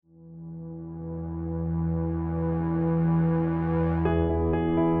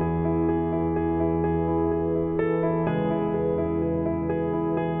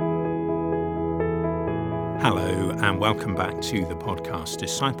and welcome back to the podcast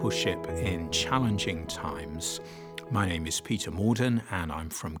Discipleship in Challenging Times. My name is Peter Morden and I'm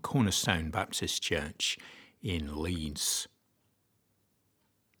from Cornerstone Baptist Church in Leeds.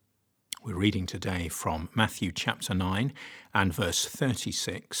 We're reading today from Matthew chapter 9 and verse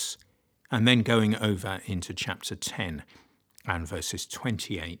 36, and then going over into chapter 10 and verses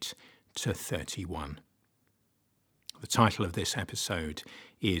 28 to 31. The title of this episode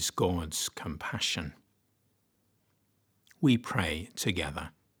is God's Compassion. We pray together.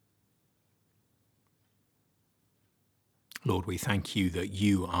 Lord, we thank you that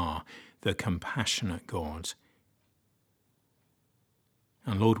you are the compassionate God.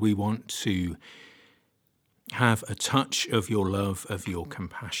 And Lord, we want to have a touch of your love, of your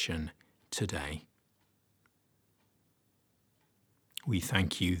compassion today. We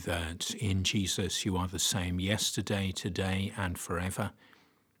thank you that in Jesus you are the same yesterday, today, and forever.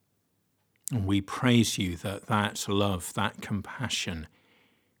 And we praise you that that love, that compassion,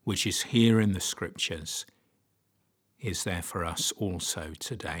 which is here in the Scriptures, is there for us also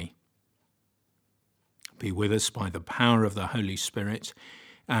today. Be with us by the power of the Holy Spirit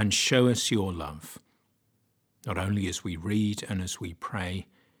and show us your love, not only as we read and as we pray,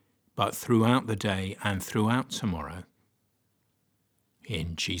 but throughout the day and throughout tomorrow.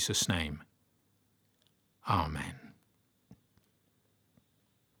 In Jesus' name, Amen.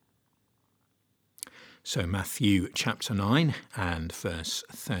 So Matthew chapter 9 and verse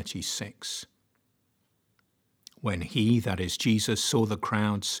 36. When he, that is Jesus, saw the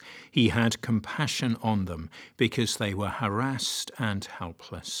crowds, he had compassion on them because they were harassed and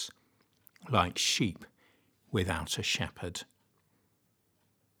helpless, like sheep without a shepherd.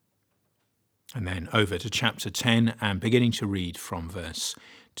 And then over to chapter 10 and beginning to read from verse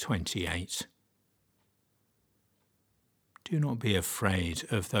 28. Do not be afraid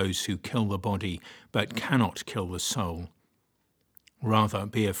of those who kill the body but cannot kill the soul. Rather,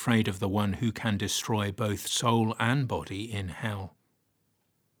 be afraid of the one who can destroy both soul and body in hell.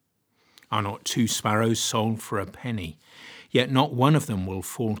 Are not 2 sparrows sold for a penny? Yet not one of them will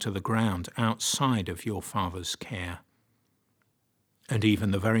fall to the ground outside of your Father's care. And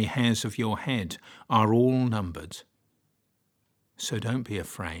even the very hairs of your head are all numbered. So don't be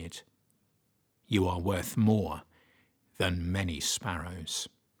afraid. You are worth more than many sparrows.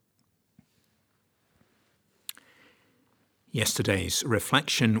 Yesterday's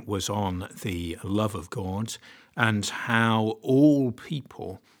reflection was on the love of God and how all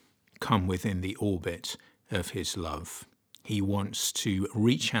people come within the orbit of his love. He wants to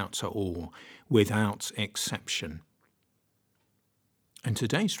reach out to all without exception. And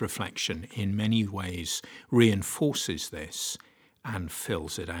today's reflection in many ways reinforces this and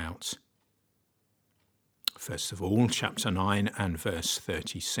fills it out. First of all, chapter 9 and verse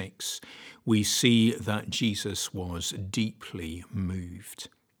 36, we see that Jesus was deeply moved.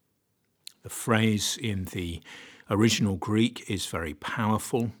 The phrase in the original Greek is very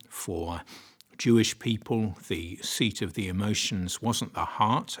powerful. For Jewish people, the seat of the emotions wasn't the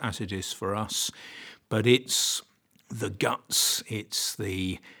heart as it is for us, but it's the guts, it's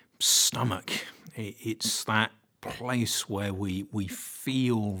the stomach, it's that place where we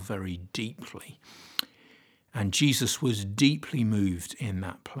feel very deeply. And Jesus was deeply moved in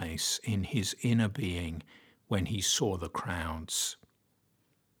that place, in his inner being, when he saw the crowds.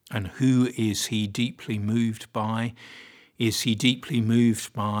 And who is he deeply moved by? Is he deeply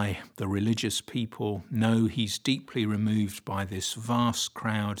moved by the religious people? No, he's deeply removed by this vast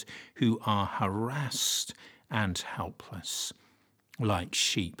crowd who are harassed and helpless, like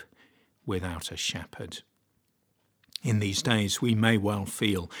sheep without a shepherd. In these days, we may well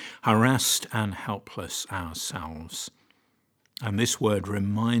feel harassed and helpless ourselves. And this word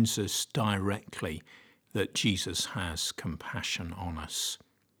reminds us directly that Jesus has compassion on us.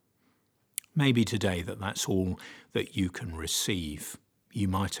 Maybe today that's all that you can receive. You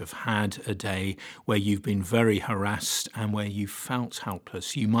might have had a day where you've been very harassed and where you felt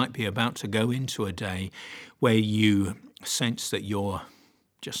helpless. You might be about to go into a day where you sense that you're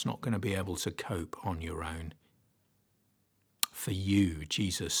just not going to be able to cope on your own. For you,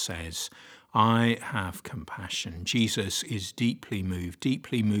 Jesus says, I have compassion. Jesus is deeply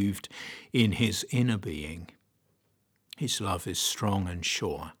moved in his inner being. His love is strong and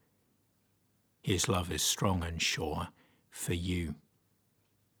sure. His love is strong and sure for you.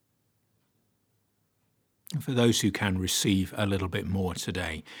 And for those who can receive a little bit more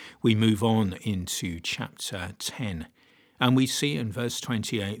today, we move on into chapter 10. And we see in verse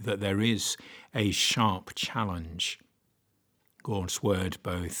 28 that there is a sharp challenge. God's word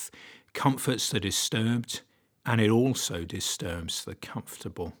both comforts the disturbed and it also disturbs the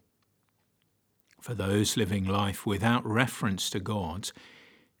comfortable. For those living life without reference to God,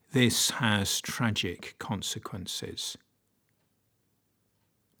 this has tragic consequences.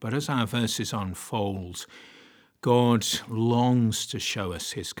 But as our verses unfold, God longs to show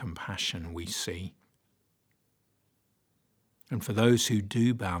us his compassion, we see. And for those who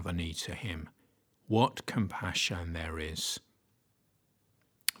do bow the knee to him, what compassion there is.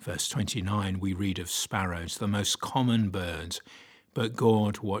 Verse 29, we read of sparrows, the most common bird, but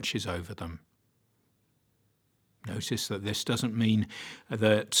God watches over them. Notice that this doesn't mean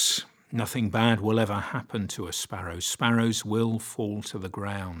that nothing bad will ever happen to a sparrow. Sparrows will fall to the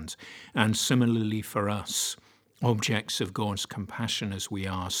ground. And similarly for us, objects of God's compassion as we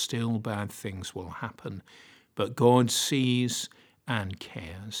are, still bad things will happen. But God sees and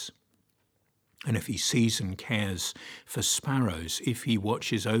cares. And if he sees and cares for sparrows, if he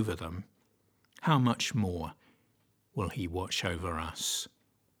watches over them, how much more will he watch over us?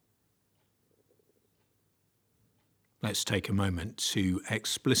 Let's take a moment to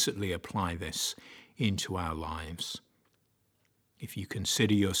explicitly apply this into our lives. If you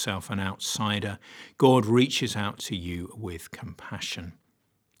consider yourself an outsider, God reaches out to you with compassion.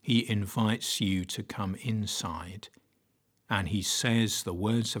 He invites you to come inside, and he says the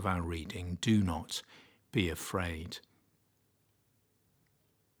words of our reading, do not be afraid.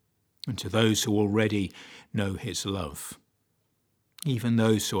 And to those who already know his love, even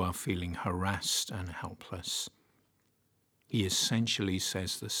those who are feeling harassed and helpless, he essentially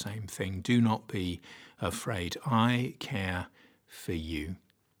says the same thing. Do not be afraid. I care for you.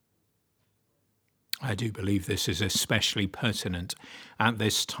 I do believe this is especially pertinent at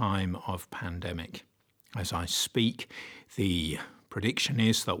this time of pandemic. As I speak, the prediction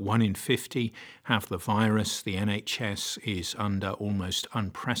is that 1 in 50 have the virus. The NHS is under almost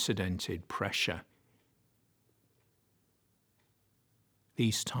unprecedented pressure.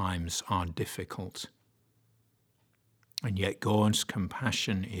 These times are difficult. And yet God's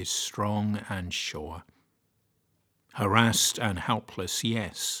compassion is strong and sure. Harassed and helpless,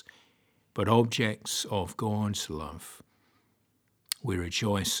 yes, but objects of God's love. We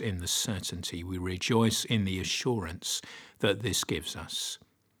rejoice in the certainty, we rejoice in the assurance that this gives us,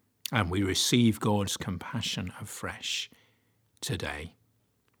 and we receive God's compassion afresh today.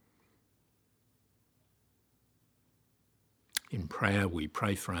 In prayer, we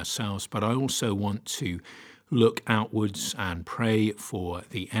pray for ourselves, but I also want to look outwards and pray for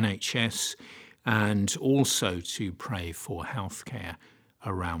the NHS and also to pray for healthcare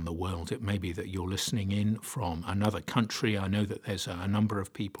around the world. It may be that you're listening in from another country. I know that there's a number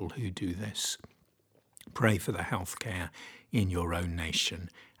of people who do this. Pray for the healthcare in your own nation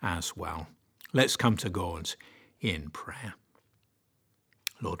as well. Let's come to God in prayer.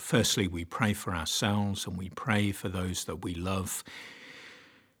 Lord, firstly, we pray for ourselves and we pray for those that we love.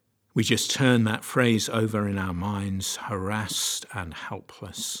 We just turn that phrase over in our minds, harassed and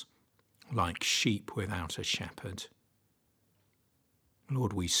helpless, like sheep without a shepherd.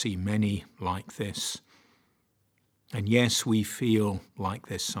 Lord, we see many like this. And yes, we feel like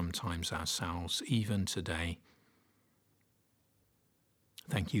this sometimes ourselves, even today.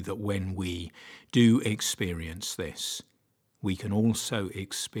 Thank you that when we do experience this, we can also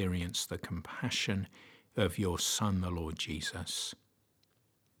experience the compassion of your Son, the Lord Jesus.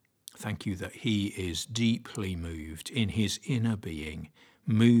 Thank you that he is deeply moved in his inner being,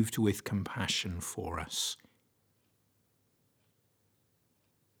 moved with compassion for us.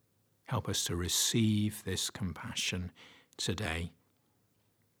 Help us to receive this compassion today.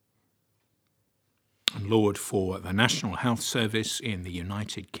 And Lord, for the National Health Service in the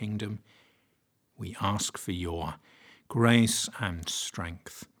United Kingdom, we ask for your grace and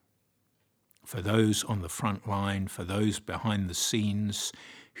strength. For those on the front line, for those behind the scenes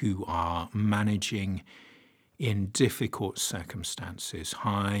who are managing in difficult circumstances,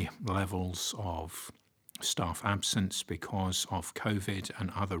 high levels of staff absence because of COVID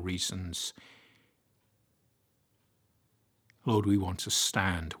and other reasons. Lord, we want to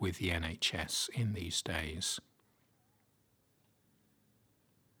stand with the NHS in these days.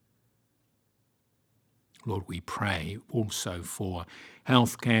 Lord, we pray also for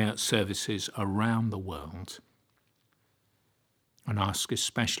healthcare services around the world and ask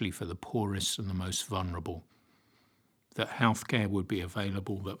especially for the poorest and the most vulnerable, that healthcare would be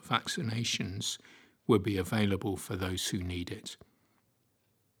available, that vaccinations would be available for those who need it.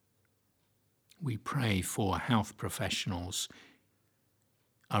 We pray for health professionals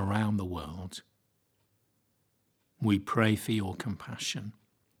around the world. We pray for your compassion.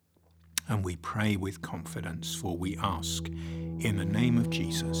 And we pray with confidence, for we ask in the name of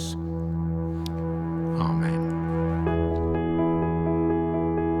Jesus.